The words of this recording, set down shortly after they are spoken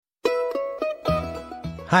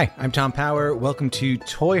Hi, I'm Tom Power. Welcome to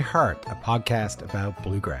Toy Heart, a podcast about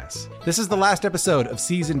bluegrass. This is the last episode of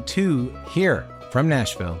Season 2. Here from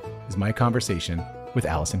Nashville is my conversation with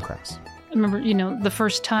Alison Krauss. I remember, the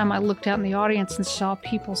first time I looked out in the audience and saw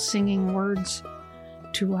people singing words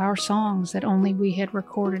to our songs that only we had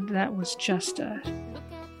recorded. That was just a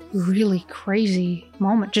really crazy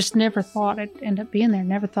moment. Just never thought it'd end up being there.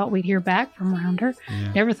 Never thought we'd hear back from Rounder.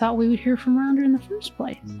 Yeah. Never thought we would hear from Rounder in the first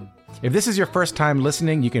place. If this is your first time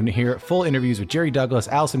listening, you can hear full interviews with Jerry Douglas,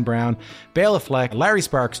 Alison Brown, Bela Fleck, Larry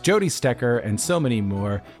Sparks, Jody Stecker, and so many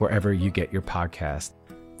more wherever you get your podcast.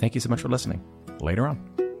 Thank you so much for listening. Later on.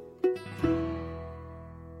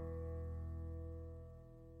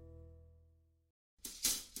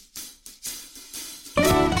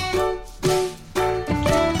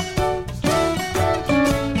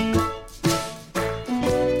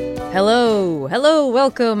 Hello,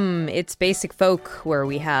 welcome. It's Basic Folk, where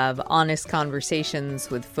we have honest conversations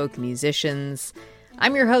with folk musicians.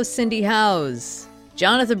 I'm your host, Cindy Howes.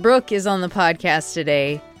 Jonatha Brooke is on the podcast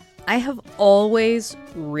today. I have always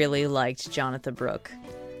really liked Jonatha Brooke.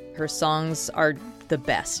 Her songs are the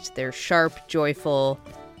best. They're sharp, joyful,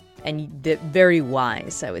 and very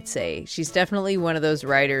wise, I would say. She's definitely one of those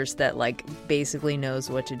writers that basically knows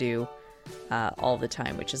what to do all the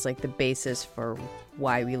time, which is the basis for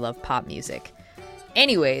why we love pop music.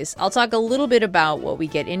 Anyways, I'll talk a little bit about what we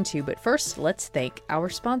get into, but first, let's thank our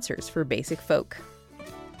sponsors for Basic Folk.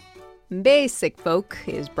 Basic Folk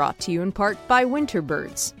is brought to you in part by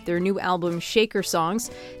Winterbirds. Their new album, Shaker Songs,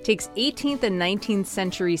 takes 18th and 19th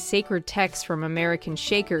century sacred texts from American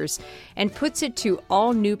Shakers and puts it to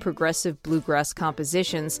all new progressive bluegrass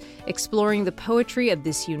compositions, exploring the poetry of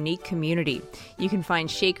this unique community. You can find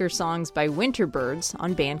Shaker Songs by Winterbirds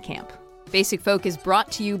on Bandcamp. Basic Folk is brought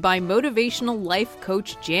to you by motivational life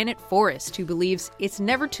coach Janet Forrest, who believes it's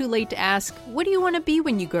never too late to ask, what do you want to be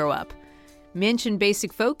when you grow up? Mention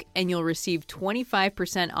Basic Folk and you'll receive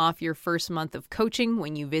 25% off your first month of coaching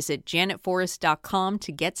when you visit janetforrest.com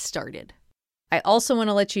to get started. I also want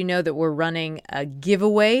to let you know that we're running a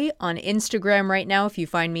giveaway on Instagram right now. If you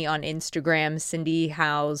find me on Instagram,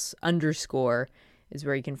 CindyHowes_ is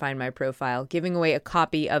where you can find my profile, giving away a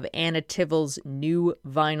copy of Anna Tivel's new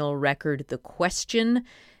vinyl record, The Question.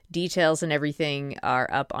 Details and everything are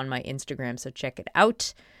up on my Instagram, so check it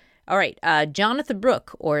out. All right, Jonatha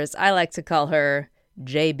Brooke, or as I like to call her,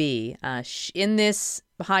 JB. In this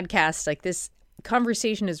podcast, this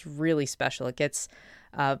conversation is really special. It gets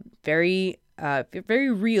very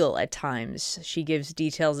real at times. She gives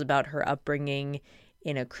details about her upbringing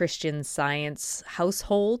in a Christian Science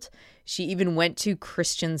household. She even went to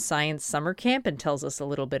Christian Science summer camp and tells us a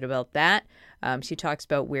little bit about that. She talks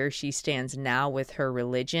about where she stands now with her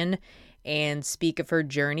religion and speak of her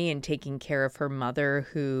journey in taking care of her mother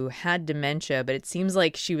who had dementia, but it seems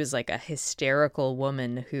like she was a hysterical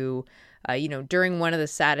woman who, during one of the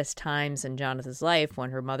saddest times in Jonatha's life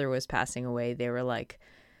when her mother was passing away, they were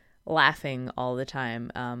laughing all the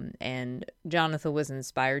time. And Jonatha was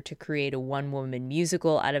inspired to create a one-woman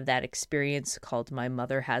musical out of that experience called My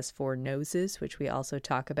Mother Has Four Noses, which we also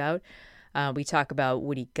talk about. We talk about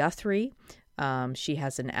Woody Guthrie. She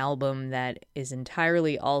has an album that is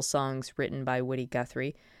entirely all songs written by Woody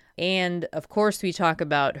Guthrie. And, of course, we talk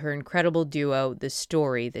about her incredible duo, The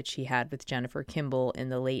Story, that she had with Jennifer Kimball in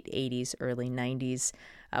the late 80s, early 90s.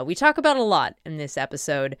 We talk about a lot in this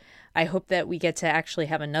episode. I hope that we get to actually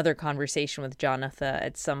have another conversation with Jonatha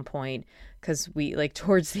at some point, because we,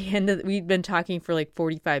 towards the end of we've been talking for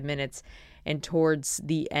 45 minutes, and towards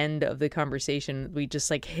the end of the conversation, we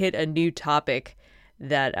just hit a new topic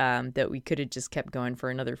that we could have just kept going for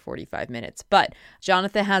another 45 minutes. But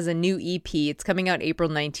Jonatha has a new EP. It's coming out April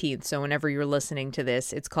 19th, so whenever you're listening to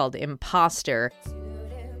this, it's called Imposter.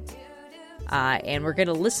 And we're going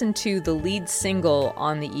to listen to the lead single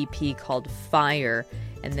on the EP called Fire,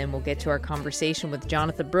 and then we'll get to our conversation with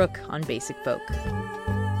Jonatha Brooke on Basic Folk.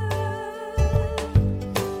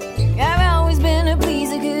 I've always been a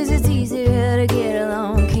pleaser 'cause it's easier to get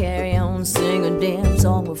along. Carry on, sing a damn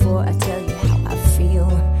song before I tell you how I feel.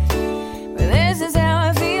 But this is how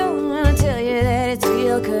I feel when I tell you that it's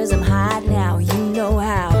real, 'cause I'm hot now, you know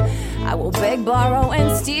how. I will beg, borrow,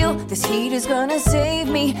 and steal. This heat is gonna save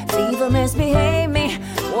me. Fever, misbehave me.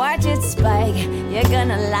 Watch it spike, you're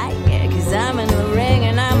gonna like it, 'cause I'm in the ring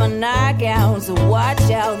and I'm a knockout. So watch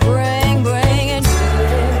out, bring it.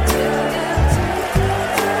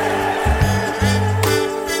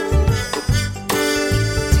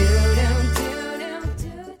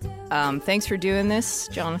 Thanks for doing this,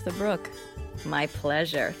 Jonatha Brooke. My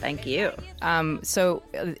pleasure. Thank you. So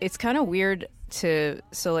it's kind of weird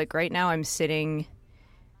right now I'm sitting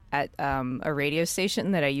at a radio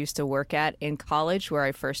station that I used to work at in college, where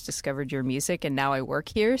I first discovered your music, and now I work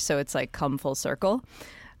here. So it's like come full circle.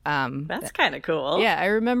 That's kind of cool. Yeah, I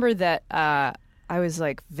remember that I was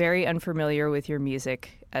like very unfamiliar with your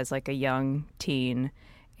music as like a young teen,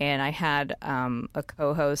 and I had a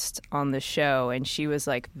co-host on the show, and she was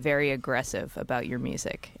like very aggressive about your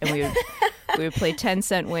music, and we would play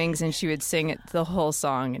 10-cent wings, and she would sing it the whole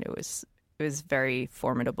song, and it was very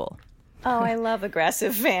formidable. Oh, I love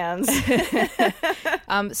aggressive fans.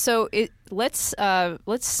 So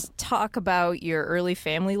let's talk about your early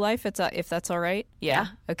family life, if that's all right. Yeah.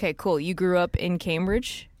 Okay, cool. You grew up in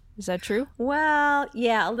Cambridge. Is that true? Well,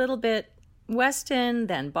 yeah, a little bit. Weston,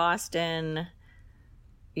 then Boston.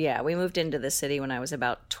 Yeah, we moved into the city when I was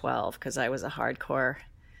about 12 because I was a hardcore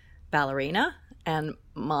ballerina, and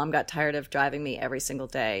Mom got tired of driving me every single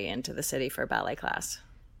day into the city for ballet class.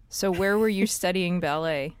 So where were you studying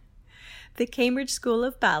ballet? The Cambridge School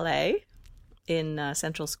of Ballet in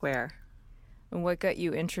Central Square. And what got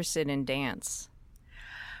you interested in dance?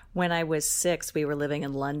 When I was 6, we were living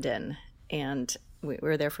in London, and we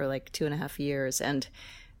were there for like 2.5 years, and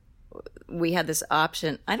we had this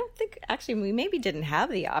option. I don't think, actually, we maybe didn't have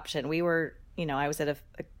the option. We were, I was at a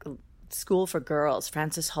school for girls,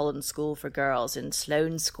 Francis Holland School for Girls in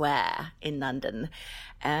Sloane Square in London,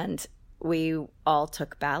 and we all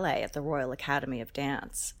took ballet at the Royal Academy of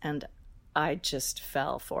Dance, and I just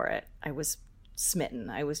fell for it. I was smitten.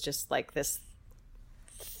 I was just like this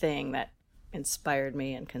thing that inspired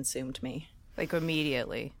me and consumed me. Like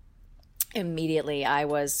immediately? Immediately, I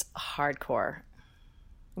was hardcore.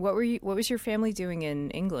 What was your family doing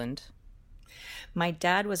in England? My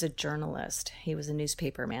dad was a journalist. He was a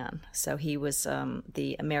newspaper man. So he was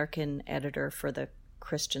the American editor for the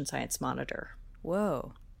Christian Science Monitor.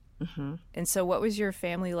 Whoa. Mm-hmm. And so what was your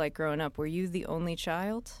family like growing up? Were you the only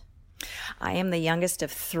child? I am the youngest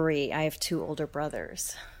of 3. I have 2 older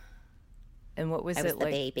brothers. And what was I it was like?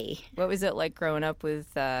 The baby. What was it like growing up with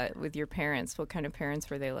your parents? What kind of parents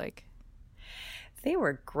were they like? They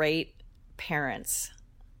were great parents.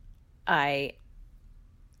 I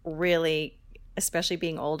really, especially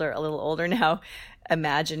being older, a little older now,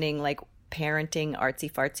 imagining like parenting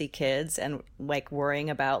artsy fartsy kids and like worrying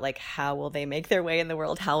about like how will they make their way in the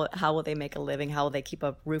world, how will they make a living, how will they keep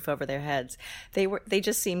a roof over their heads. They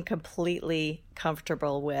just seemed completely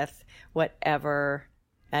comfortable with whatever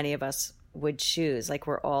any of us would choose. Like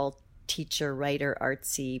we're all teacher, writer,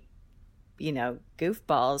 artsy,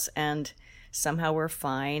 goofballs, and somehow we're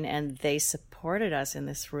fine, and they supported us in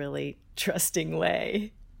this really trusting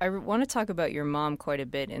way. I want to talk about your mom quite a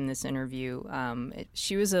bit in this interview.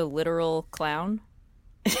 She was a literal clown.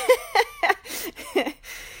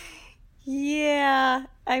 Yeah.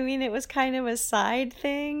 I mean, it was kind of a side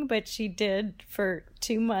thing, but she did for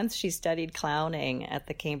 2 months. She studied clowning at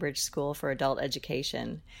the Cambridge School for Adult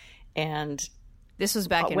Education. And this was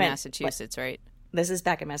back in Massachusetts, right? This is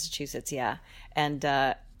back in Massachusetts, yeah. And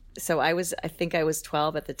so I think I was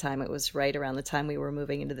 12 at the time. It was right around the time we were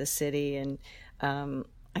moving into the city. And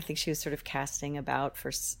I think she was sort of casting about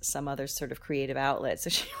for some other sort of creative outlet. So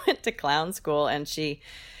she went to clown school and she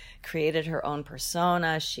created her own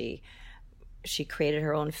persona. She created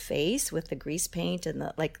her own face with the grease paint and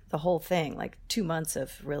the whole thing, like 2 months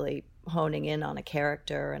of really honing in on a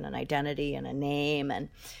character and an identity and a name and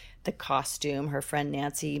the costume. Her friend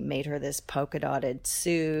Nancy made her this polka dotted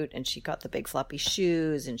suit, and she got the big floppy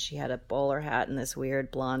shoes, and she had a bowler hat and this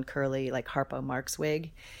weird blonde curly like Harpo Marx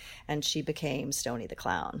wig, and she became Stony the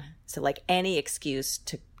Clown. So like any excuse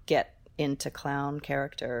to get into clown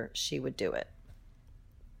character, she would do it.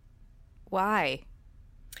 Why?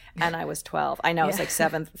 And I was 12. I know, it's like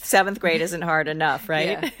seventh grade isn't hard enough,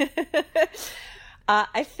 right? Yeah.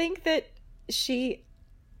 I think that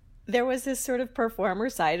there was this sort of performer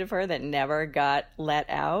side of her that never got let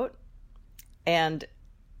out, and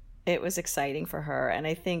it was exciting for her. And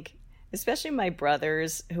I think especially my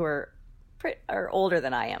brothers, who are older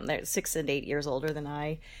than I am, they're 6 and 8 years older than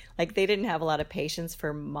I, like they didn't have a lot of patience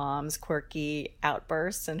for Mom's quirky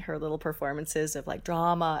outbursts and her little performances of like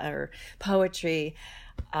drama or poetry.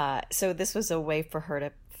 So this was a way for her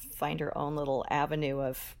to find her own little avenue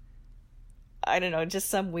of, I don't know, just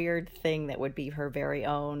some weird thing that would be her very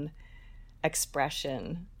own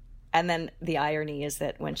expression. And then the irony is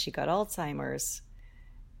that when she got Alzheimer's,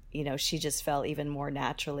 she just fell even more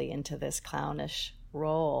naturally into this clownish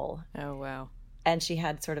role. Oh, wow. And she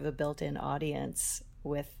had sort of a built-in audience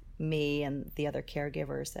with me and the other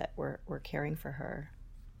caregivers that were caring for her.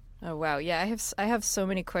 Oh wow, yeah, I have so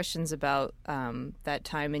many questions about that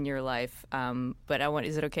time in your life, but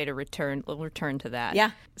is it okay to return? We'll return to that.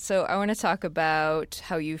 Yeah. So I want to talk about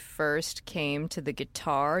how you first came to the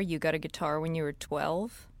guitar. You got a guitar when you were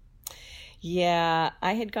 12. Yeah,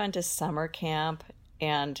 I had gone to summer camp,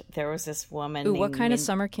 and there was this woman. Ooh, what kind of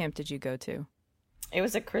summer camp did you go to? It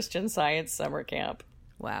was a Christian Science summer camp.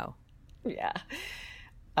 Wow. Yeah.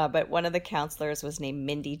 But one of the counselors was named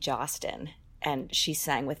Mindy Jostin. And she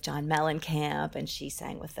sang with John Mellencamp, and she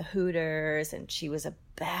sang with the Hooters, and she was a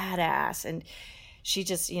badass. And she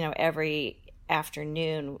just, every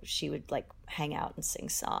afternoon she would like hang out and sing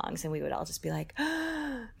songs, and we would all just be like,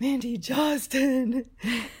 oh, Mindy Jostin.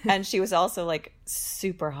 And she was also like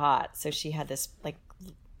super hot. So she had this like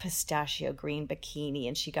pistachio green bikini,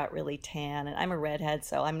 and she got really tan. And I'm a redhead,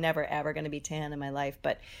 so I'm never ever going to be tan in my life.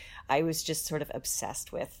 But I was just sort of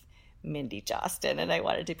obsessed with Mindy Jostin, and I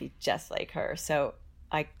wanted to be just like her. So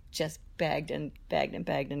I just begged and begged and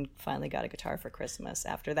begged, and finally got a guitar for Christmas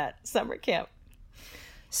after that summer camp.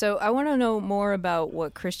 So I want to know more about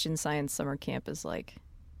what Christian Science summer camp is like.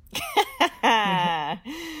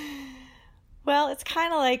 Well, it's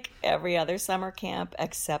kind of like every other summer camp,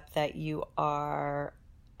 except that you are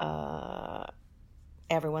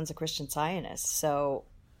everyone's a Christian Scientist. So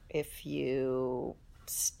if you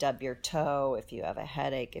stub your toe, if you have a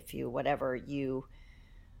headache, if you whatever, you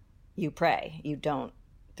pray. You don't.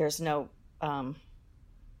 There's no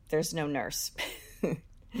nurse.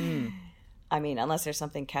 I mean, unless there's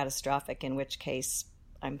something catastrophic, in which case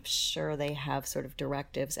I'm sure they have sort of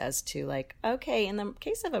directives as to like, okay, in the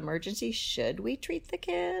case of emergency, should we treat the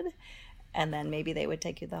kid? And then maybe they would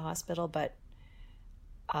take you to the hospital. But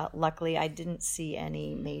luckily, I didn't see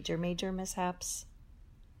any major mishaps.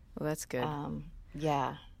 Well, that's good.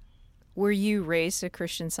 Yeah. Were you raised a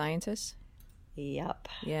Christian Scientist? Yep.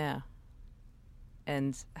 Yeah.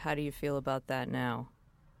 And how do you feel about that now?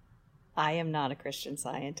 I am not a Christian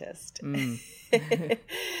Scientist.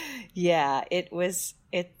 Yeah, it's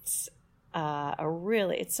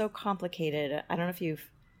so complicated. I don't know if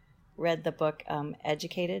you've read the book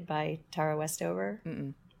Educated by Tara Westover.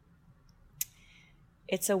 Mm-mm.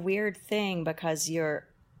 It's a weird thing because I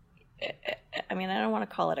don't want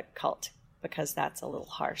to call it a cult, because that's a little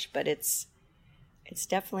harsh, but it's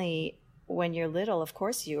definitely, when you're little, of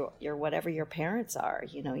course you're whatever your parents are,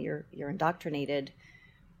 you're indoctrinated,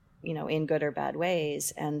 in good or bad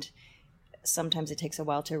ways. And sometimes it takes a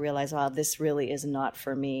while to realize, wow, this really is not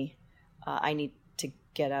for me. I need to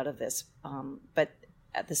get out of this. But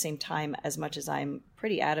at the same time, as much as I'm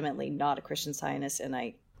pretty adamantly not a Christian Scientist, and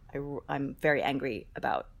I'm very angry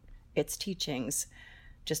about its teachings,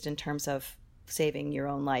 just in terms of saving your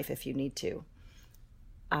own life if you need to,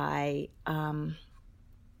 I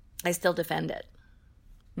still defend it.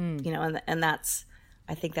 And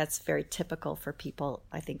I think that's very typical for people.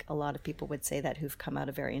 I think a lot of people would say that who've come out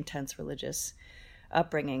of very intense religious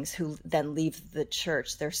upbringings, who then leave the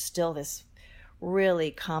church. There's still this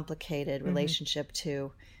really complicated relationship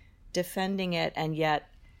to defending it, and yet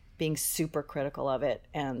being super critical of it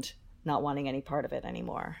and not wanting any part of it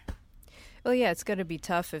anymore. Well, yeah, it's got to be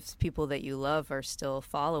tough if people that you love are still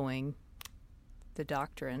following the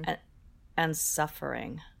doctrine. And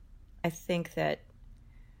suffering. I think that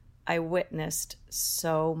I witnessed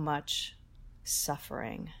so much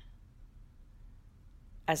suffering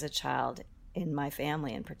as a child in my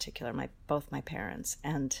family, in particular, both my parents,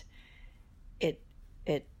 and it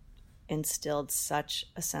instilled such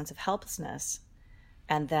a sense of helplessness.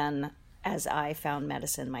 And then as I found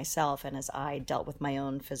medicine myself, and as I dealt with my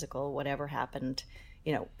own physical whatever happened,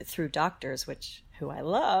 through doctors, who I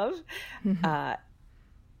love,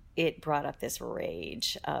 it brought up this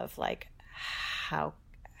rage of like, how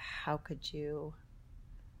could you,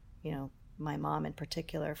 my mom in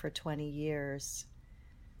particular for 20 years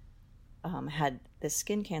had this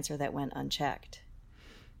skin cancer that went unchecked,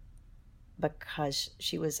 because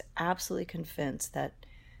she was absolutely convinced that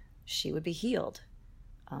she would be healed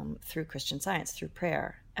through Christian Science, through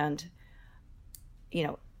prayer. And,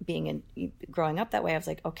 growing up that way, I was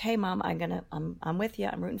like, okay, Mom, I'm with you.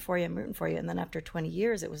 I'm rooting for you. And then after 20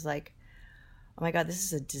 years, it was like, oh my God, this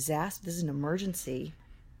is a disaster. This is an emergency.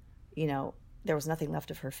 There was nothing left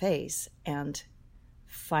of her face. And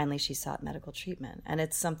finally she sought medical treatment. And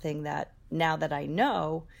it's something that now that I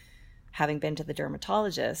know, having been to the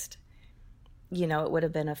dermatologist, it would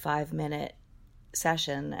have been a 5-minute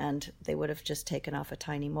session, and they would have just taken off a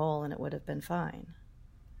tiny mole, and it would have been fine.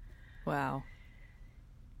 Wow.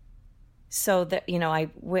 So that, I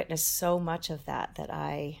witnessed so much of that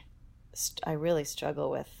I really struggle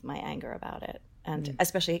with my anger about it, and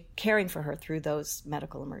especially caring for her through those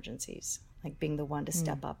medical emergencies. like being the one to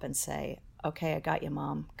step up and say, okay, I got you,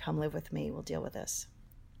 Mom. Come live with me. We'll deal with this.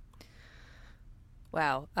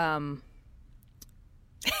 Wow.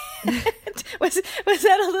 Was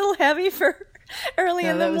that a little heavy for early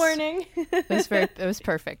in the morning? It was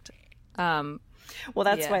perfect. Well,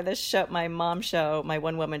 that's why this show, my mom show, my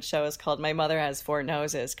one-woman show, is called My Mother Has Four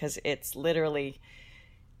Noses, because it's literally,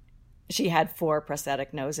 she had 4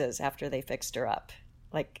 prosthetic noses after they fixed her up.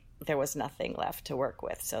 Like, there was nothing left to work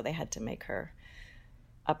with, so they had to make her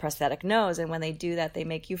a prosthetic nose, and when they do that, they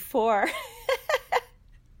make you 4.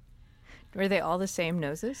 Were they all the same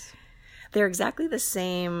noses? They're exactly the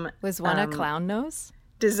same. Was one a clown nose?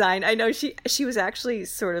 Design. I know she was actually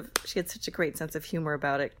she had such a great sense of humor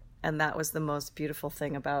about it. And that was the most beautiful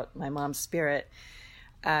thing about my mom's spirit.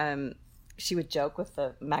 She would joke with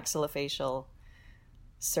the maxillofacial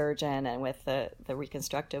surgeon and with the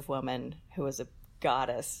reconstructive woman who was a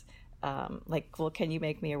goddess. Like, well, can you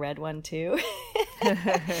make me a red one too?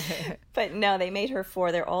 But no, they made her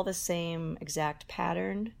 4. They're all the same exact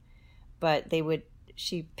pattern, but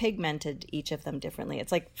she pigmented each of them differently.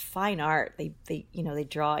 It's like fine art. They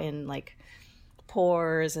draw in like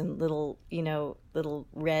pores and little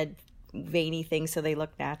red veiny things so they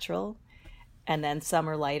look natural. And then some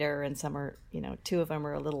are lighter and some are, 2 of them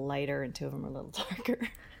are a little lighter and 2 of them are a little darker.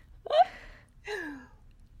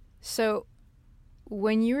 So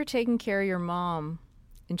when you were taking care of your mom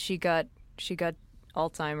and she got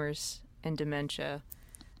Alzheimer's and dementia,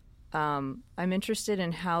 I'm interested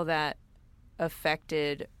in how that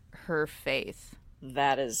affected her faith.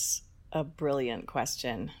 That is a brilliant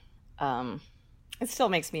question. It still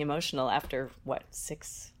makes me emotional after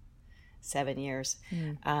 6, 7 years.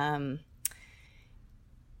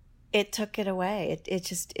 It took it away.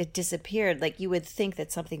 It disappeared. Like, you would think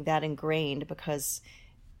that something that ingrained, because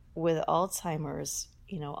with Alzheimer's,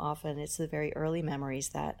 often it's the very early memories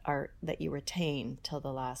that you retain till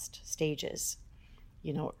the last stages.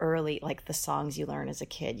 Early, like the songs you learn as a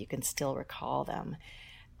kid, you can still recall them.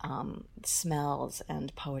 Smells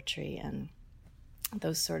and poetry and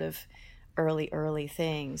those sort of early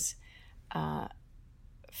things.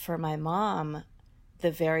 For my mom,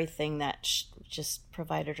 the very thing that just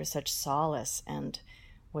provided her such solace and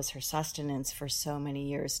was her sustenance for so many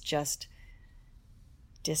years just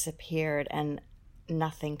disappeared, and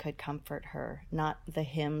nothing could comfort her. Not the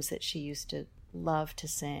hymns that she used to love to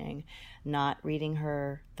sing, not reading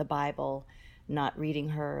her the Bible, not reading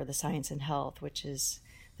her The Science and Health, which is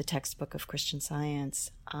the textbook of Christian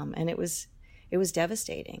Science. And it was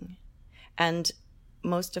devastating. And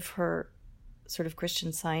most of her sort of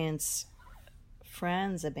Christian Science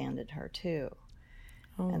friends abandoned her too.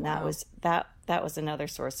 Oh, and wow. that was another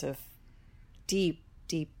source of deep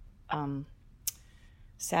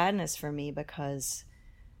sadness for me, because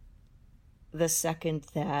the second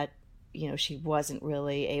that she wasn't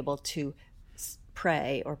really able to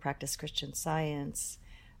pray or practice Christian Science,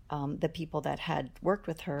 the people that had worked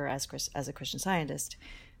with her as a Christian Scientist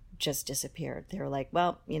just disappeared. They were like,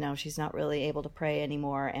 well, she's not really able to pray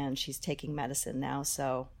anymore, and she's taking medicine now,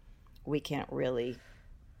 so we're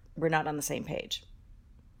not on the same page.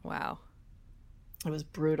 Wow. It was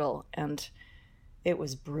brutal, and it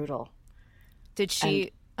was brutal. Did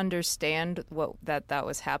she understand that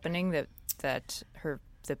was happening, that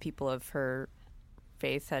the people of her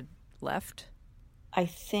faith had left? I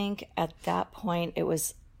think at that point it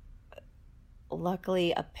was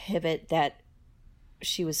luckily a pivot that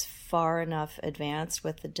she was far enough advanced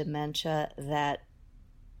with the dementia that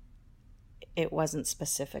it wasn't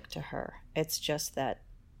specific to her. It's just that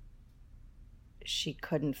she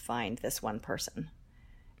couldn't find this one person.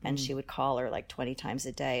 And she would call her like 20 times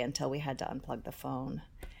a day until we had to unplug the phone.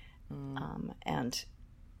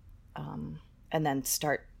 And then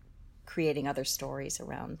start creating other stories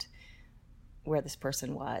around where this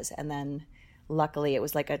person was. And then luckily it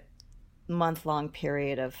was like a month-long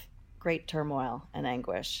period of great turmoil and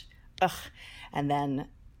anguish. And then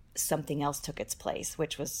something else took its place,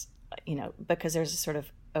 which was, because there's a sort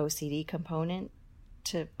of OCD component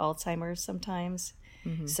to Alzheimer's sometimes.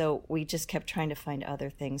 Mm-hmm. So we just kept trying to find other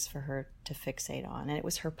things for her to fixate on. And it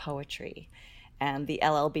was her poetry and the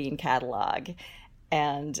LL Bean catalog.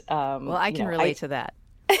 And well, I can relate to that.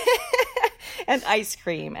 And ice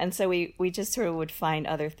cream. And so we just sort of would find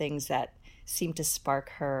other things that seemed to spark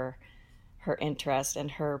her interest and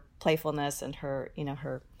her playfulness and her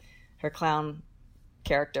clown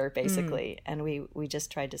character, basically. And we just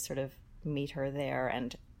tried to sort of meet her there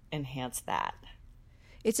and enhance that.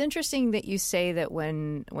 It's interesting that you say that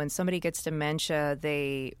when somebody gets dementia,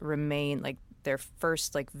 they remain, like, their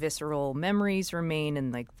first, like, visceral memories remain,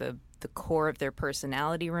 and like the core of their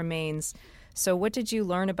personality remains, So what did you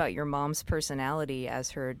learn about your mom's personality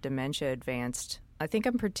as her dementia advanced? I think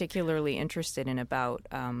I'm particularly interested in about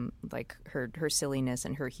like her silliness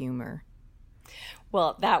and her humor.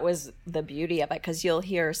 Well, that was the beauty of it, because you'll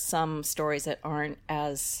hear some stories that aren't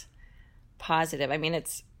as positive. I mean,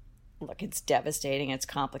 it's devastating, it's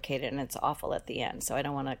complicated, and it's awful at the end. So I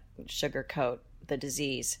don't want to sugarcoat the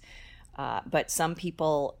disease. But some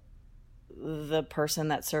people, the person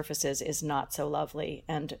that surfaces is not so lovely,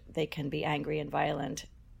 and they can be angry and violent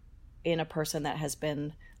in a person that has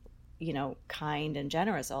been, kind and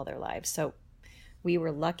generous all their lives. So we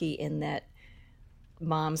were lucky in that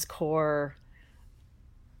Mom's core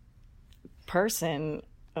person,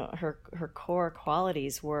 her core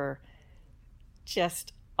qualities were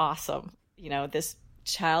just awesome. This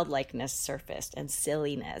childlikeness surfaced, and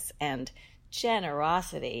silliness, and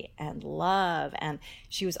generosity, and love. And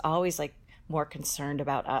she was always like more concerned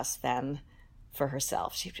about us than for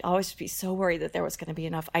herself. She'd always be so worried that there was going to be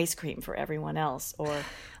enough ice cream for everyone else, or,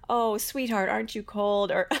 oh, sweetheart, aren't you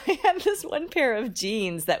cold? Or I had this one pair of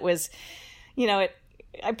jeans that was,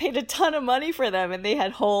 I paid a ton of money for them, and they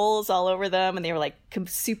had holes all over them, and they were like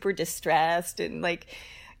super distressed and like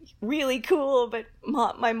really cool. But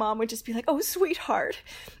my mom would just be like, oh, sweetheart,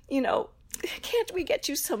 can't we get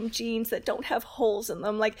you some jeans that don't have holes in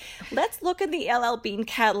them? Like, let's look in the LL Bean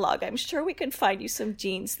catalog. I'm sure we can find you some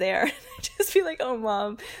jeans there. And I'd just be like, oh,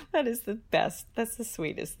 Mom, that is the best. That's the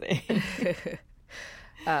sweetest thing.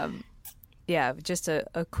 Yeah, just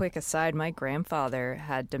a quick aside. My grandfather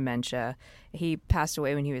had dementia. He passed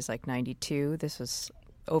away when he was like 92. This was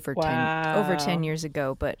over 10 years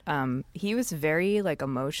ago. But he was very like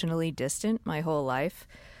emotionally distant my whole life.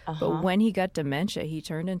 But when he got dementia, he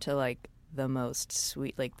turned into like the most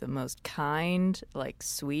sweet, like the most kind, like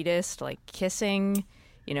sweetest, like kissing.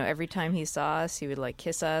 Every time he saw us, he would like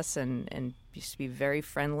kiss us and just be very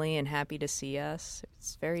friendly and happy to see us.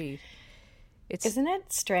 Isn't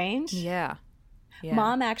it strange? Yeah.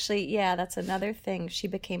 Mom actually, that's another thing. She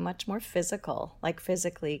became much more physical, like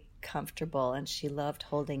physically comfortable, and she loved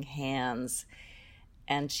holding hands,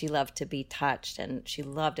 and she loved to be touched, and she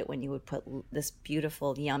loved it when you would put this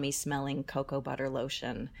beautiful, yummy smelling cocoa butter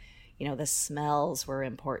lotion. The smells were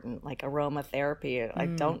important, like aromatherapy.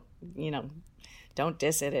 Like, don't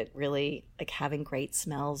diss it. It really, like, having great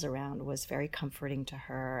smells around was very comforting to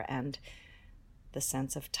her, and the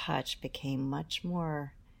sense of touch became much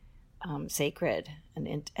more sacred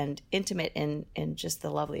and intimate in just the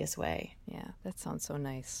loveliest way. Yeah, that sounds so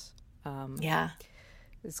nice.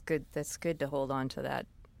 It's good. That's good to hold on to that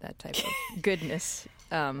type of goodness.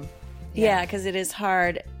 Yeah, because it is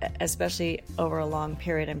hard, especially over a long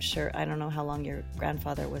period. I'm sure, I don't know how long your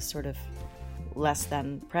grandfather was sort of less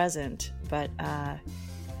than present, but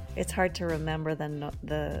it's hard to remember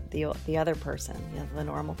the other person, the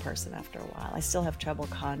normal person after a while. I still have trouble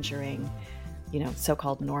conjuring,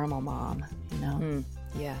 so-called normal mom,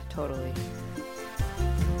 Yeah, totally.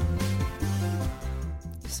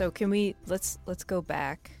 So let's go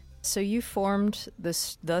back. So you formed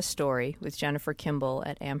The Story with Jennifer Kimball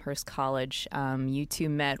at Amherst College. You two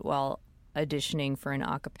met while auditioning for an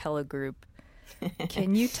a cappella group.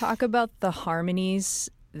 Can you talk about the harmonies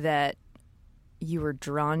that you were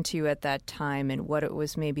drawn to at that time and what it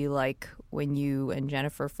was maybe like when you and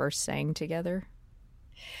Jennifer first sang together?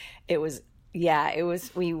 We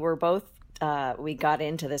were both, we got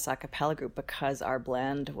into this a cappella group because our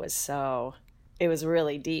blend was it was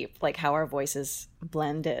really deep, like how our voices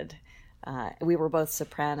blended. We were both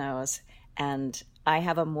sopranos, and I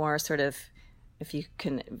have a more sort of, if you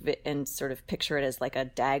can and sort of picture it as like a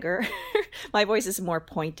dagger, my voice is more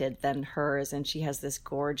pointed than hers, and she has this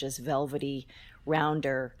gorgeous velvety,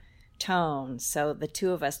 rounder tone. So the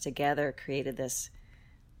two of us together created this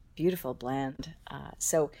beautiful blend.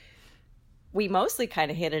 So we mostly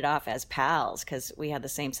kind of hit it off as pals because we had the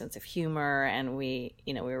same sense of humor, and we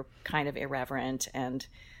were kind of irreverent and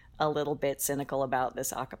a little bit cynical about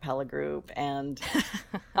this a cappella group. And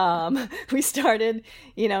we started,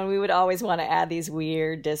 we would always want to add these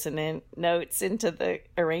weird dissonant notes into the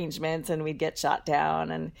arrangements, and we'd get shot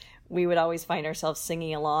down, and we would always find ourselves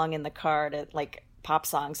singing along in the car to like pop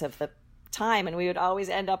songs of the time, and we would always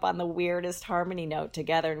end up on the weirdest harmony note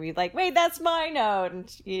together, and we'd like, wait, that's my note.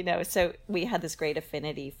 And so we had this great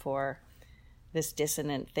affinity for this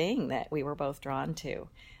dissonant thing that we were both drawn to.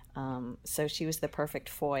 So she was the perfect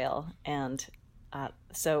foil. And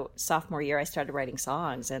so sophomore year I started writing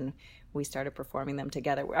songs, and we started performing them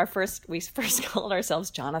together. We first called ourselves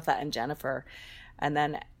Jonathan and Jennifer, and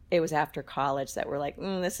then it was after college that we're like,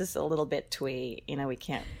 this is a little bit twee.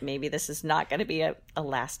 Maybe this is not going to be a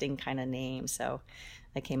lasting kind of name. So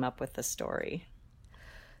I came up with The Story.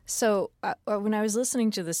 So when I was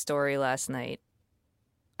listening to the story last night,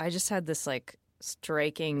 I just had this like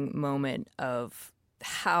striking moment of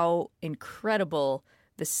how incredible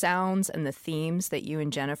the sounds and the themes that you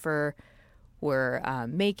and Jennifer were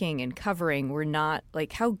making and covering were not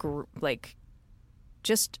like how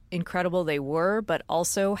just incredible they were, but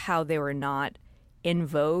also how they were not in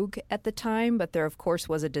vogue at the time. But there, of course,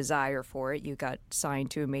 was a desire for it. You got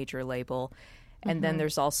signed to a major label. And then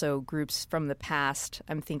there's also groups from the past.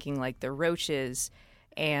 I'm thinking like the Roaches.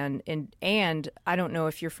 And I don't know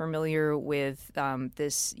if you're familiar with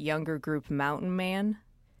this younger group, Mountain Man.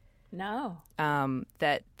 No.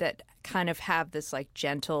 That kind of have this like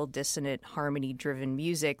gentle, dissonant, harmony-driven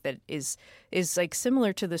music that is like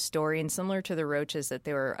similar to the story and similar to the Roaches, that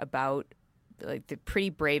they were about like the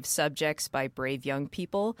pretty brave subjects by brave young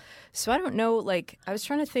people. So I don't know, like I was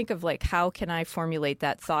trying to think of like how can I formulate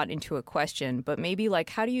that thought into a question, but maybe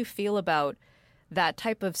like how do you feel about that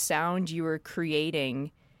type of sound you were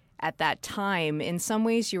creating at that time? In some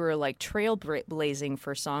ways you were like trailblazing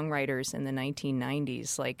for songwriters in the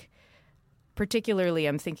 1990s, like particularly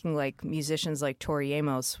I'm thinking like musicians like Tori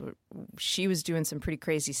Amos. She was doing some pretty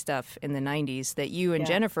crazy stuff in the 90s that you and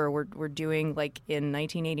Jennifer were doing like in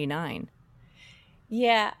 1989.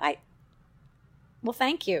 Yeah, well,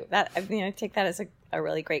 thank you. That, I mean, I take that as a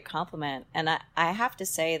really great compliment. And I have to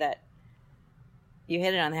say that you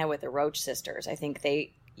hit it on the head with the Roach Sisters. I think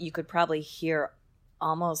you could probably hear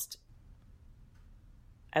almost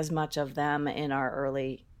as much of them in our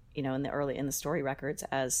early, in the story records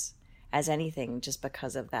as anything, just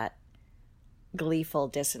because of that gleeful,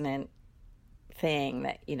 dissonant thing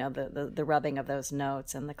that, the rubbing of those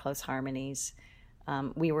notes and the close harmonies.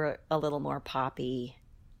 We were a little more poppy,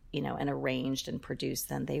 and arranged and produced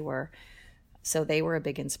than they were. So they were a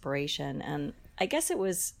big inspiration. And I guess it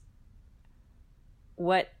was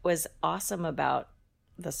what was awesome about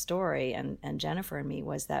the story and Jennifer and me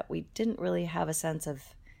was that we didn't really have a sense of,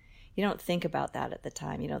 you don't think about that at the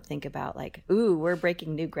time. You don't think about like, ooh, we're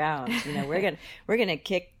breaking new ground. We're gonna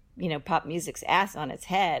kick, pop music's ass on its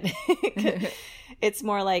head. It's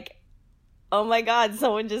more like, oh my God,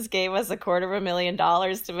 someone just gave us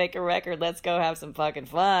 $250,000 to make a record. Let's go have some fucking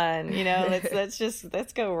fun.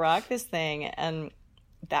 Let's go rock this thing. And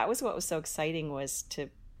that was what was so exciting, was to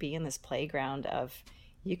be in this playground of,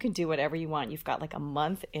 you can do whatever you want. You've got like a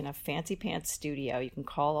month in a fancy pants studio. You can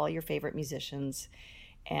call all your favorite musicians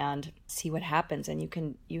and see what happens. And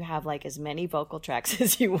you have like as many vocal tracks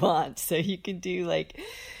as you want. So you can do like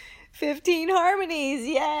 15 harmonies,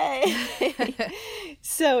 yay!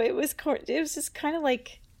 So it was just kind of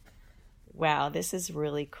like, wow, this is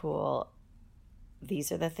really cool.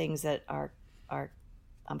 These are the things that are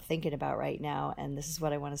I'm thinking about right now, and this is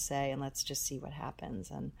what I want to say, and let's just see what happens.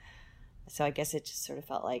 And so I guess it just sort of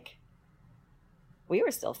felt like we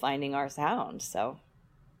were still finding our sound, so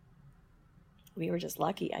we were just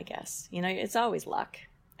lucky, I guess. It's always luck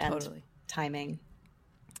and totally. Timing.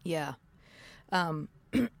 Yeah.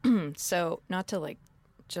 So not to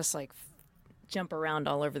just jump around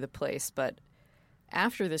all over the place, but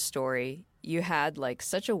after the story, you had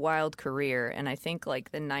such a wild career, and I think the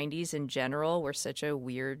 90s in general were such a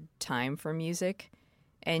weird time for music,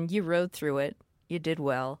 and you rode through it. You did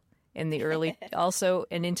well in the early, also,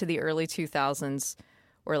 and into the early 2000s,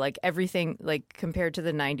 where everything compared to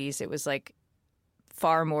the 90s, it was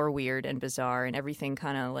far more weird and bizarre, and everything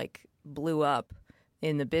kind of blew up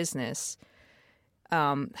in the business.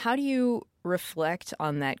 How do you reflect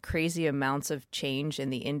on that crazy amounts of change in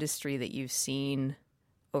the industry that you've seen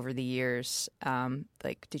over the years?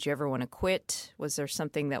 Did you ever want to quit? Was there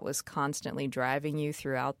something that was constantly driving you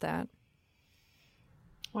throughout that?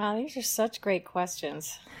 Wow, these are such great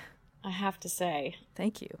questions, I have to say.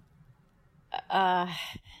 Thank you.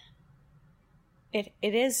 It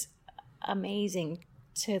is amazing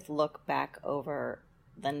to look back over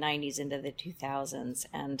the 90s into the 2000s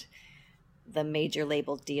and the major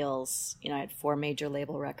label deals. I had 4 major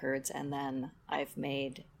label records, and then I've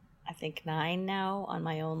made, I think, 9 now on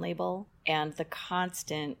my own label. And the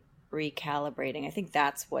constant recalibrating, I think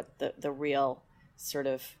that's what the real sort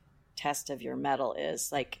of test of your mettle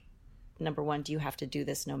is. Number one, do you have to do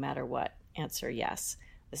this no matter what? Answer, yes.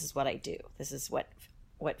 This is what I do. This is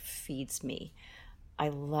what feeds me. I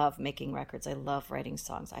love making records. I love writing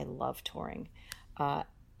songs. I love touring.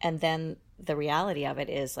 And then the reality of it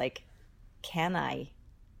is can I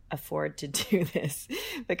afford to do this?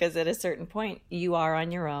 Because at a certain point, you are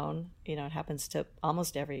on your own. It happens to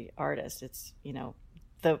almost every artist. It's,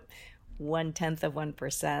 the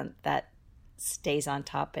 0.1% that stays on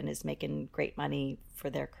top and is making great money for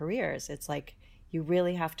their careers. It's you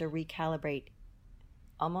really have to recalibrate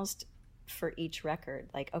almost for each record.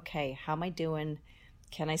 Like, okay, how am I doing?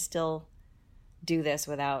 Can I still do this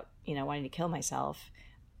without, wanting to kill myself?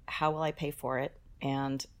 How will I pay for it?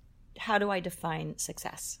 And how do I define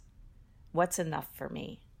success? What's enough for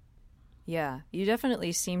me? Yeah, you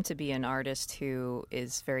definitely seem to be an artist who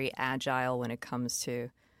is very agile when it comes to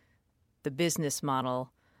the business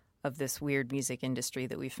model of this weird music industry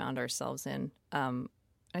that we found ourselves in.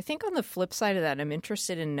 I think on the flip side of that, I'm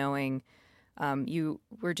interested in knowing, you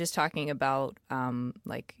were just talking about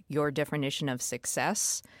like your definition of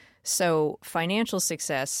success. So financial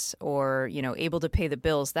success or, able to pay the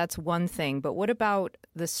bills, that's one thing. But what about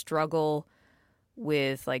the struggle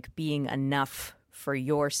with like being enough for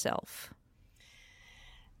yourself?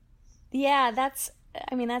 Yeah, that's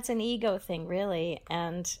an ego thing, really.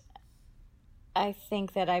 And I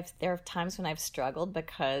think that there are times when I've struggled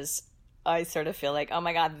because I sort of feel like, oh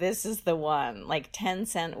my God, this is the one. Like 10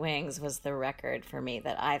 Cent Wings was the record for me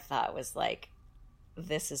that I thought was like,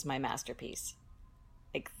 this is my masterpiece.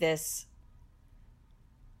 Like this,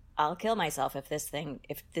 I'll kill myself if this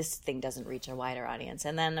thing doesn't reach a wider audience.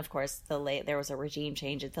 And then, of course, there was a regime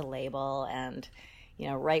change at the label, and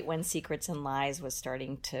right when Secrets and Lies was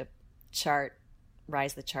starting to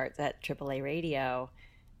rise the charts at AAA radio,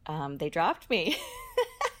 they dropped me.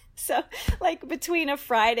 So, like, between a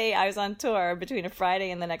Friday, I was on tour, between a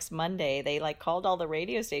Friday and the next Monday, they like called all the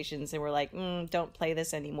radio stations and were like, don't play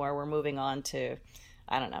this anymore. We're moving on to,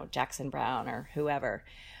 I don't know, Jackson Browne or whoever.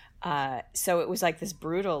 So it was like this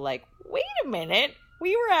brutal, like, wait a minute,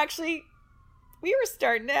 we were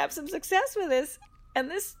starting to have some success with this,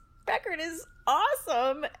 and this record is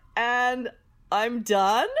awesome, and I'm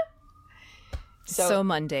done. So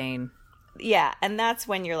mundane. Yeah, and that's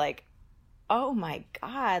when you're like, oh my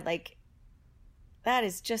God, like, that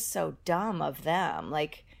is just so dumb of them.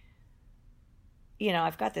 Like,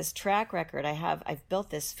 I've got this track record. I've built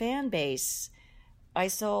this fan base. I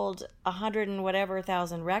sold 100 and whatever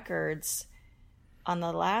thousand records on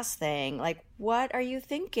the last thing. Like, what are you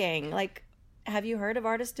thinking? Like, have you heard of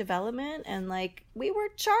artist development? And like, we were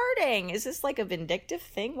charting. Is this like a vindictive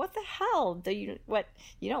thing? What the hell? You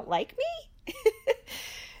don't like me?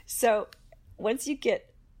 So once you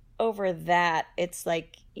get over that, it's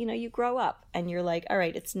like, you grow up and you're like, all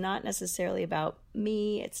right, it's not necessarily about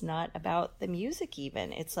me. It's not about the music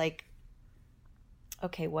even. It's like,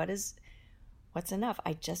 okay, what's enough?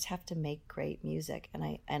 I just have to make great music.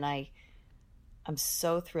 And I'm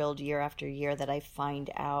so thrilled year after year that I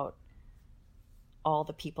find out all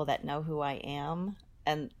the people that know who I am,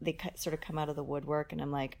 and they sort of come out of the woodwork, and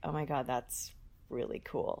I'm like, oh my God, that's really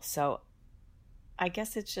cool. So I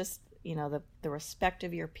guess it's just, the respect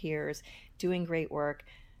of your peers, doing great work,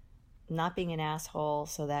 not being an asshole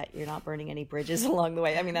so that you're not burning any bridges along the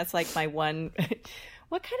way. I mean, that's like my one.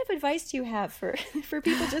 What kind of advice do you have for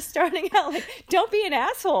people just starting out? Like, don't be an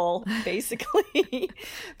asshole, basically,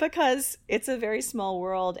 because it's a very small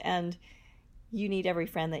world and you need every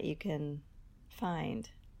friend that you can find.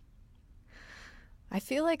 I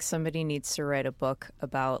feel like somebody needs to write a book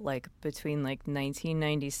about like between like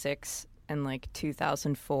 1996 and like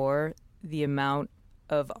 2004, the amount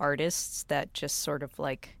of artists that just sort of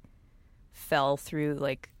like fell through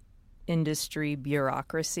like industry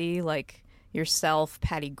bureaucracy, like yourself,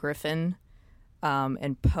 Patty Griffin,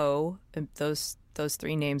 and Poe. Those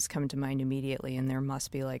three names come to mind immediately, and there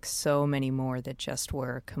must be like so many more that just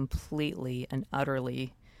were completely and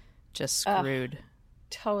utterly just screwed.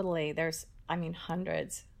 Totally. There's,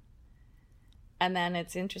 hundreds. And then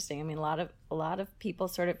it's interesting. A lot of people,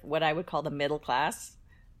 sort of what I would call the middle class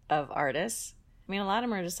of artists. A lot of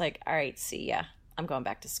them are just like, all right, see ya. I'm going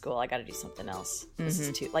back to school. I got to do something else. This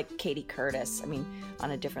is too, like Katie Curtis.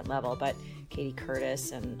 On a different level, but Katie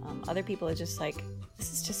Curtis and other people are just like,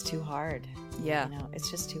 this is just too hard. Yeah.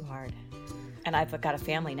 It's just too hard. And I've got a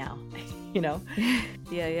family now,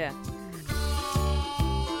 Yeah.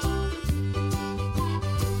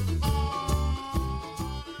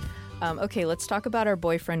 Okay, let's talk about our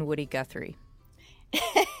boyfriend, Woody Guthrie.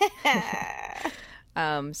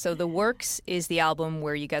 So The Works is the album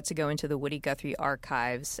where you got to go into the Woody Guthrie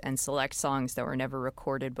archives and select songs that were never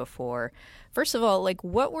recorded before. First of all, like,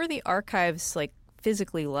 what were the archives like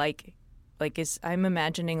physically like? Like, I'm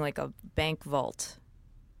imagining like a bank vault.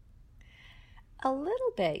 A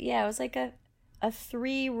little bit, yeah. It was like a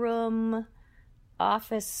 3-room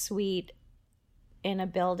office suite in a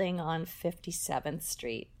building on 57th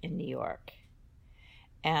Street in New York.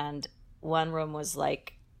 And one room was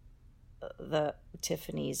like the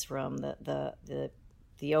Tiffany's room, the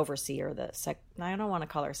overseer, I don't want to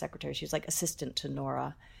call her secretary. She was like assistant to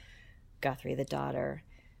Nora Guthrie, the daughter,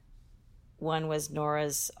 one was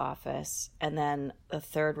Nora's office, and then the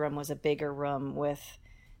third room was a bigger room with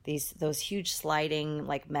those huge sliding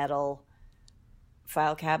like metal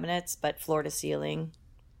file cabinets, but floor to ceiling.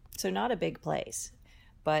 So not a big place,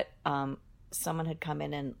 but someone had come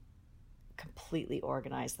in and completely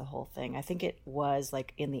organized the whole thing. I think it was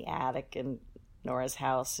like in the attic in Nora's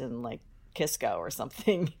house in like Kisco or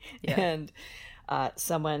something. Yeah. And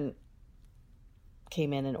someone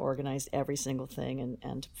came in and organized every single thing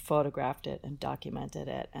and photographed it and documented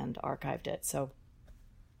it and archived it. So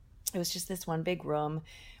it was just this one big room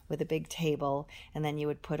with a big table, and then you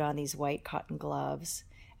would put on these white cotton gloves,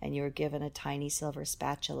 and you were given a tiny silver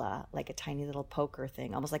spatula, like a tiny little poker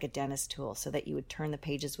thing, almost like a dentist tool, so that you would turn the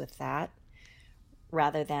pages with that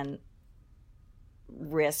rather than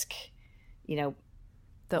risk,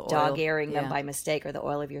 dog-earing them by mistake, or the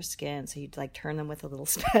oil of your skin. So you'd like turn them with a little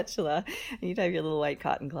spatula, and you'd have your little white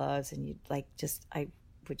cotton gloves, and you'd like I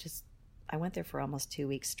went there for almost 2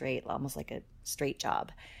 weeks straight, almost like a straight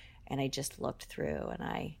job. And I just looked through,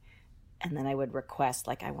 and then I would request,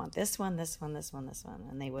 like, I want this one, this one, this one, this one.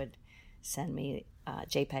 And they would send me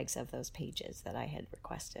JPEGs of those pages that I had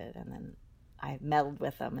requested. And then I meddled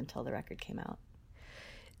with them until the record came out.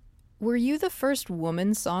 Were you the first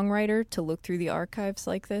woman songwriter to look through the archives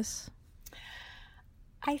like this?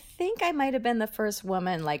 I think I might have been the first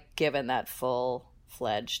woman, like, given that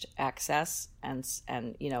full-fledged access and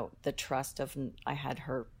the trust of, I had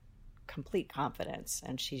her complete confidence,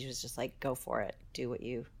 and she was just like, go for it, do what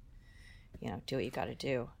you got to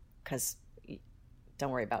do, because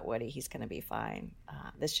don't worry about Woody, he's going to be fine.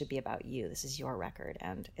 This should be about you. This is your record,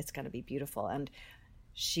 and it's going to be beautiful. And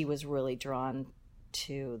she was really drawn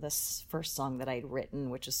to this first song that I'd written,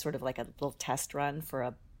 which was sort of like a little test run for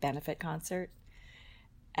a benefit concert,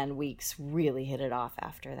 and we really hit it off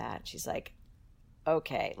after that. She's like,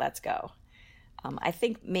 okay, let's go. I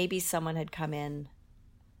think maybe someone had come in,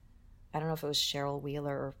 I don't know if it was Cheryl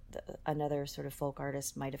Wheeler or another sort of folk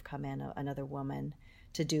artist might have come in, another woman,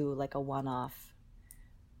 to do like a one-off.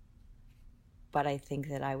 But I think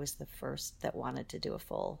that I was the first that wanted to do a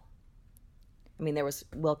full. I mean, there was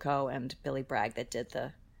Wilco and Billy Bragg that did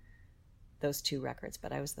those two records,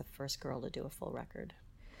 but I was the first girl to do a full record.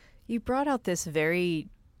 You brought out this very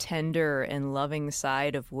tender and loving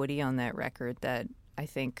side of Woody on that record that I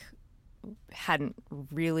think hadn't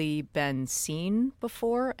really been seen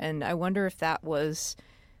before, and I wonder if that was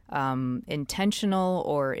intentional,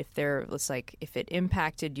 or if if it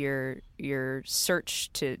impacted your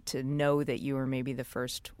search to know that you were maybe the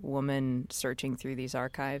first woman searching through these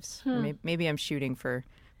archives. Maybe I'm shooting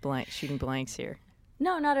blanks here.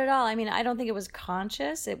 No, not at all. I mean, I don't think it was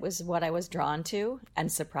conscious. It was what I was drawn to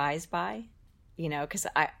and surprised by. Because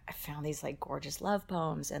I found these like gorgeous love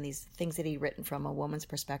poems and these things that he'd written from a woman's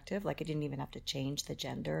perspective. Like, I didn't even have to change the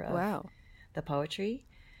gender of the poetry.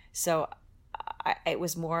 So it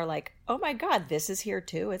was more like, oh my God, this is here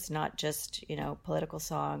too. It's not just, political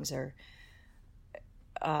songs or,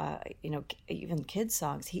 even kids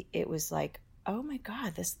songs. It was like, oh my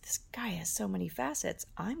God, this guy has so many facets.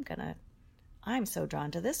 I'm so drawn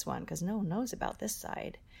to this one because no one knows about this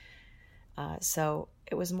side. So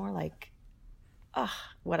it was more like,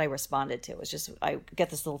 what I responded to was just, I get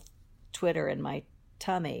this little Twitter in my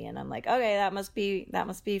tummy, and I'm like, okay, that must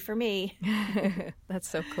be for me. That's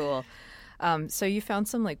so cool. So you found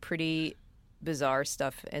some like pretty bizarre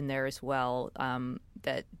stuff in there as well,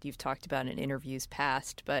 that you've talked about in interviews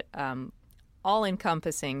past, but all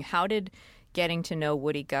encompassing. How did getting to know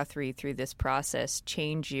Woody Guthrie through this process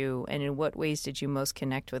change you, and in what ways did you most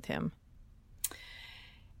connect with him?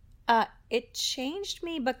 It changed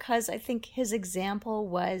me because I think his example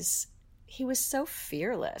was, he was so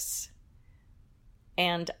fearless.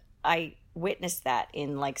 And I witnessed that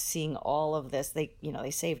in like seeing all of this. They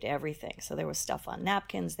saved everything. So there was stuff on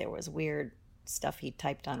napkins. There was weird stuff he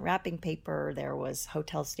typed on wrapping paper. There was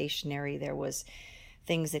hotel stationery. There was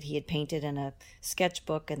things that he had painted in a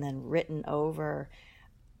sketchbook and then written over.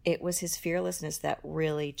 It was his fearlessness that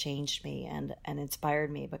really changed me and inspired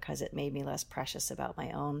me, because it made me less precious about my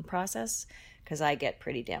own process, because I get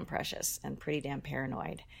pretty damn precious and pretty damn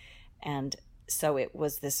paranoid. And so it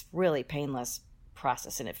was this really painless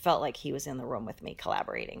process, and it felt like he was in the room with me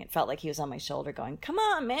collaborating. It felt like he was on my shoulder going, come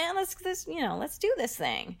on, man, let's do this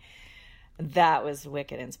thing. That was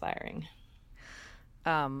wicked inspiring.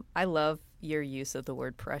 I love your use of the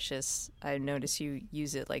word precious. I notice you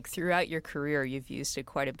use it like throughout your career. You've used it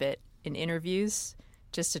quite a bit in interviews,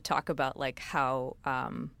 just to talk about like how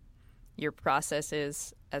your process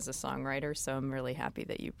is as a songwriter. So I'm really happy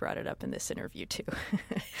that you brought it up in this interview too.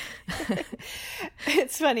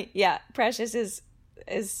 It's funny. Yeah. Precious is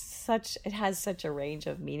it has such a range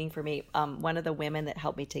of meaning for me. One of the women that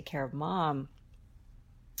helped me take care of Mom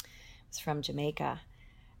was from Jamaica,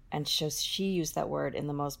 and she used that word in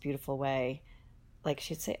the most beautiful way. Like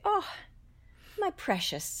she'd say, "Oh, my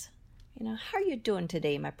precious, how are you doing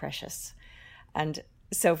today, my precious?" And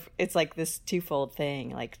so it's like this twofold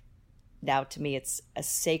thing. Like now to me, it's a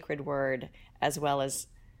sacred word as well as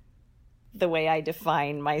the way I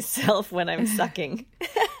define myself when I'm sucking.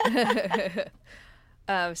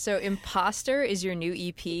 So Imposter is your new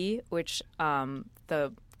EP, which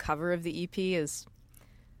the cover of the EP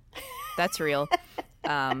that's real.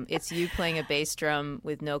 It's you playing a bass drum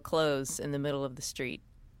with no clothes in the middle of the street.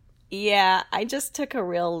 Yeah, I just took a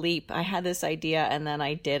real leap. I had this idea and then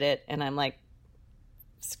I did it, and I'm like,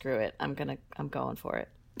 screw it. I'm going for it.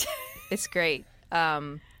 It's great.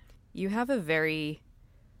 You have a very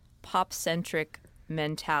pop-centric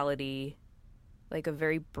mentality, like a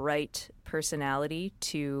very bright personality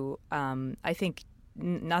to, I think,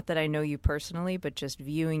 not that I know you personally, but just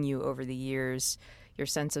viewing you over the years, your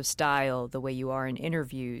sense of style, the way you are in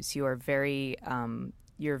interviews, you're very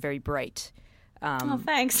bright. Oh,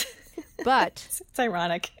 thanks. But it's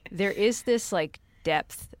ironic. There is this like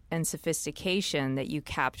depth and sophistication that you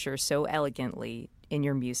capture so elegantly in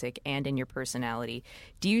your music and in your personality.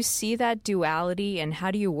 Do you see that duality, and how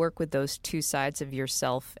do you work with those two sides of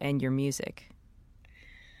yourself and your music?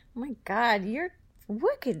 Oh my God, you're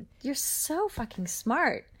wicked. You're so fucking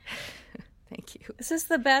smart. Thank you. This is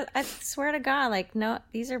the best. I swear to God, like, no,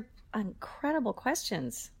 these are incredible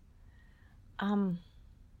questions.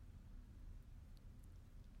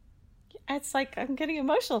 It's like I'm getting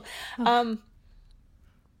emotional. Oh.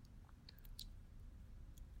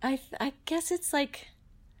 I guess it's like,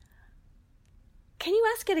 can you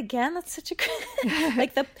ask it again? That's such a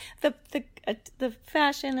like the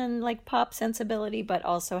fashion and like pop sensibility, but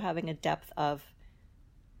also having a depth of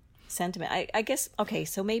sentiment. I guess, okay,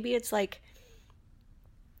 so maybe it's like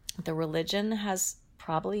the religion has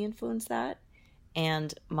probably influenced that,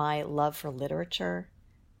 and my love for literature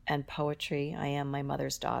and poetry. I am my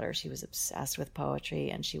mother's daughter. She was obsessed with poetry,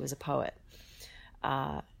 and she was a poet.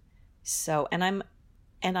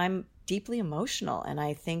 And I'm deeply emotional, and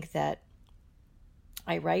I think that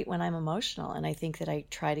I write when I'm emotional, and I think that I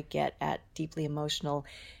try to get at deeply emotional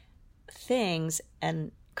things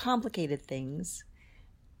and complicated things,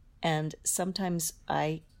 and sometimes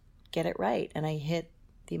I get it right, and I hit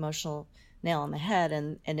the emotional nail on the head,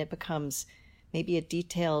 and it becomes maybe a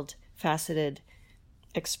detailed, faceted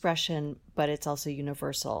expression, but it's also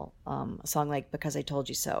universal. A song like Because I Told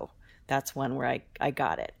You So, that's one where I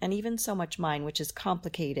got it. And even So Much Mine, which is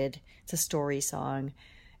complicated. It's a story song.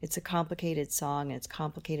 It's a complicated song, and it's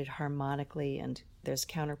complicated harmonically, and there's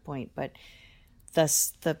counterpoint, but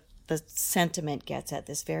thus the sentiment gets at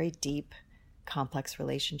this very deep, complex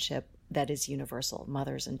relationship that is universal,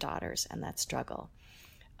 mothers and daughters, and that struggle.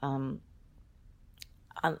 On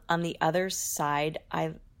the other side,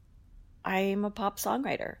 I'm a pop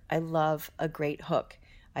songwriter. I love a great hook.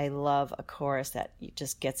 I love a chorus that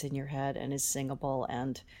just gets in your head and is singable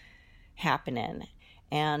and happening.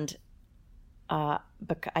 And I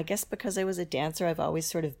guess because I was a dancer, I've always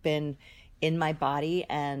sort of been in my body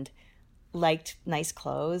and liked nice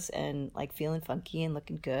clothes and like feeling funky and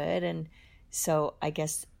looking good. And so I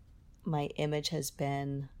guess my image has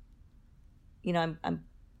been, I'm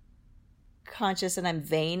conscious and I'm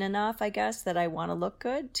vain enough, I guess, that I want to look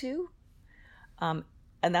good too.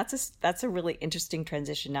 And that's a really interesting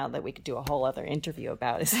transition now that we could do a whole other interview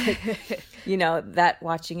about, is like, that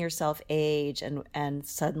watching yourself age and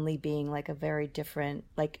suddenly being like a very different,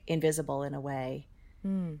 like invisible in a way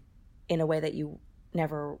that you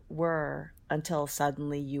never were until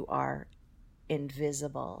suddenly you are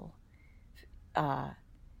invisible. And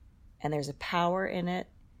there's a power in it.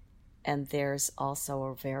 And there's also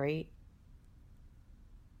a very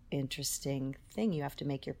interesting thing you have to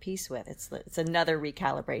make your peace with. It's another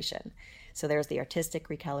recalibration. So there's the artistic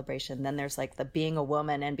recalibration, then there's like the being a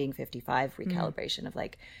woman and being 55 recalibration of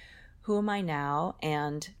like, who am I now,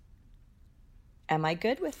 and am I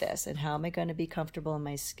good with this, and how am I going to be comfortable in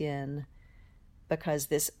my skin, because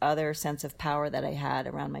this other sense of power that I had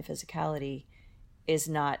around my physicality is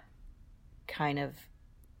not kind of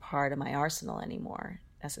part of my arsenal anymore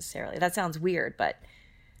necessarily. That sounds weird, but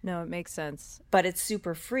no, it makes sense. But it's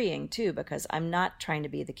super freeing too, because I'm not trying to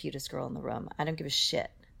be the cutest girl in the room. I don't give a shit,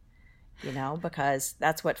 because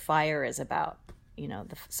that's what Fire is about.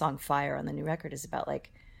 The song Fire on the new record is about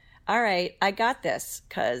like, all right, I got this,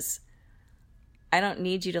 because I don't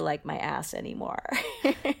need you to like my ass anymore.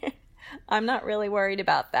 I'm not really worried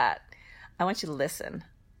about that. I want you to listen.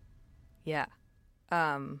 Yeah.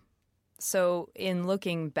 So in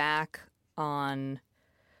looking back on,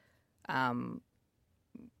 coming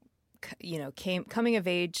of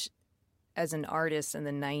age as an artist in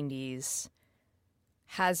the 90s,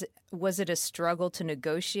 was it a struggle to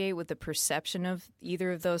negotiate with the perception of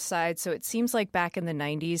either of those sides? So it seems like back in the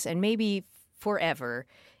 90s, and maybe forever,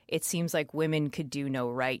 it seems like women could do no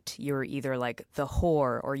right. You were either like the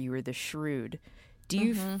whore or you were the shrew. Do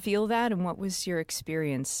you feel that? And what was your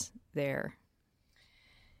experience there?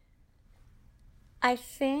 I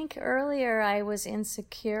think earlier I was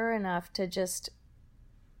insecure enough to just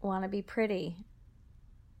want to be pretty.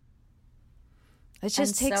 It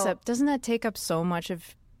just doesn't that take up so much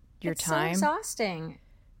of your time? It's so exhausting.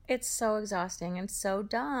 It's so exhausting and so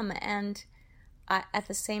dumb. And at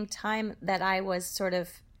the same time that I was sort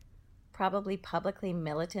of probably publicly,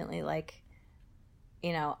 militantly like,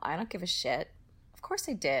 I don't give a shit. Of course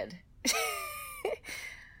I did.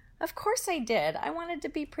 Of course I did. I wanted to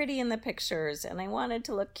be pretty in the pictures, and I wanted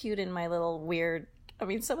to look cute in my little weird...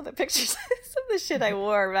 some of the pictures, some of the shit I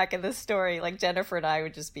wore back in the story, like Jennifer and I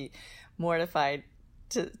would just be mortified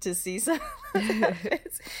to see some of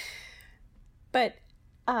it. But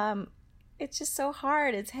it's just so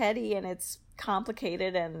hard. It's heady and it's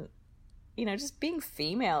complicated, and just being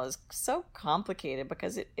female is so complicated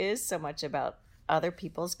because it is so much about other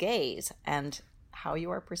people's gaze and how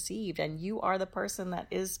you are perceived, and you are the person that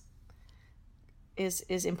is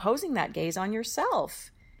imposing that gaze on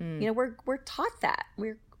yourself. We're taught that.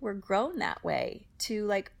 We're grown that way to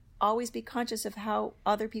like always be conscious of how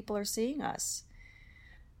other people are seeing us.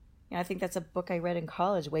 I think that's a book I read in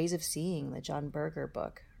college, Ways of Seeing, the John Berger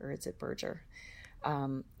book, or is it Berger,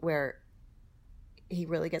 where he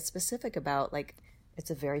really gets specific about like it's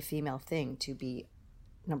a very female thing to be,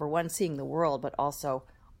 number one, seeing the world, but also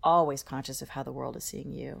always conscious of how the world is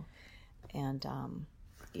seeing you. And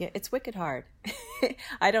it's wicked hard.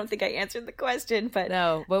 I don't think I answered the question, but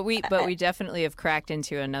no, but we definitely have cracked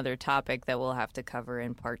into another topic that we'll have to cover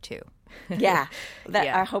in part 2. Yeah,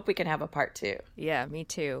 I hope we can have a part 2. Yeah, me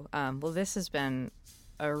too. Well, this has been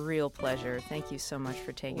a real pleasure. Thank you so much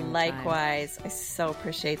for taking the time. Likewise, I so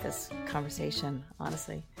appreciate this conversation.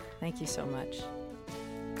 Honestly, thank you so much.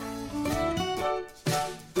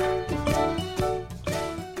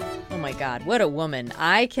 My God, what a woman.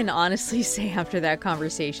 I can honestly say after that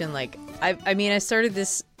conversation, like, I started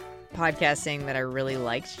this podcast saying that I really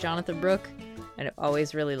liked Jonathan Brooke and I've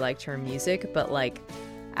always really liked her music, but like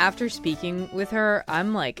after speaking with her,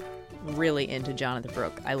 I'm like really into Jonathan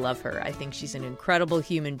Brooke. I love her. I think she's an incredible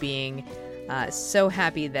human being. So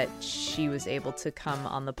happy that she was able to come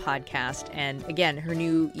on the podcast. And again, her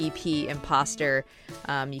new EP, Imposter,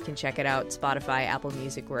 you can check it out, Spotify, Apple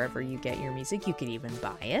Music, wherever you get your music. You could even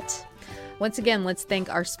buy it. Once again, let's thank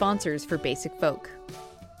our sponsors for Basic Folk.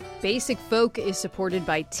 Basic Folk is supported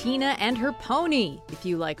by Tina and Her Pony. If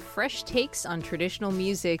you like fresh takes on traditional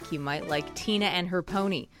music, you might like Tina and Her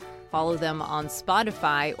Pony. Follow them on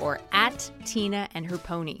Spotify or at Tina and Her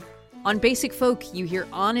Pony. On Basic Folk, you hear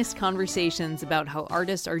honest conversations about how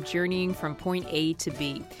artists are journeying from point A to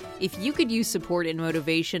B. If you could use support and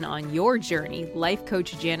motivation on your journey, life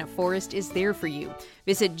coach Janet Forrest is there for you.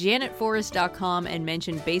 Visit janetforrest.com and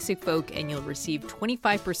mention Basic Folk and you'll receive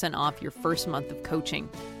 25% off your first month of coaching.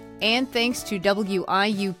 And thanks to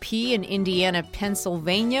WIUP in Indiana,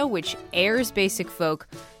 Pennsylvania, which airs Basic Folk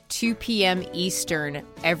 2 p.m. Eastern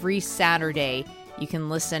every Saturday. You can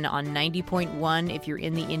listen on 90.1 if you're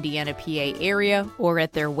in the Indiana, PA area, or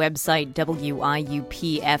at their website, wiupfm.org.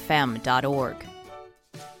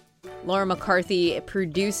 Laura McCarthy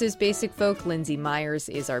produces Basic Folk. Lindsay Myers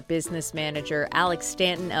is our business manager. Alex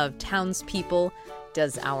Stanton of Townspeople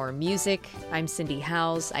does our music. I'm Cindy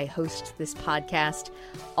Howes. I host this podcast.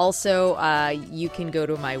 Also, you can go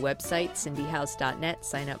to my website, cindyhowes.net,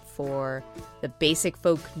 sign up for the Basic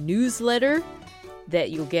Folk newsletter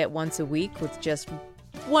that you'll get once a week with just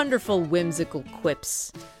wonderful whimsical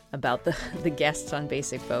quips about the guests on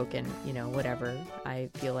Basic Folk and, whatever I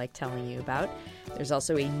feel like telling you about. There's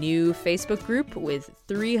also a new Facebook group with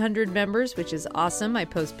 300 members, which is awesome. I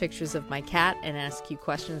post pictures of my cat and ask you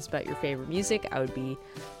questions about your favorite music. I would be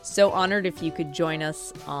so honored if you could join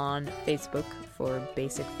us on Facebook for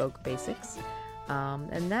Basic Folk Basics.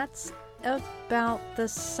 And that's about the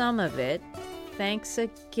sum of it. Thanks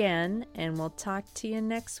again, and we'll talk to you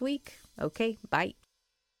next week. Okay, bye.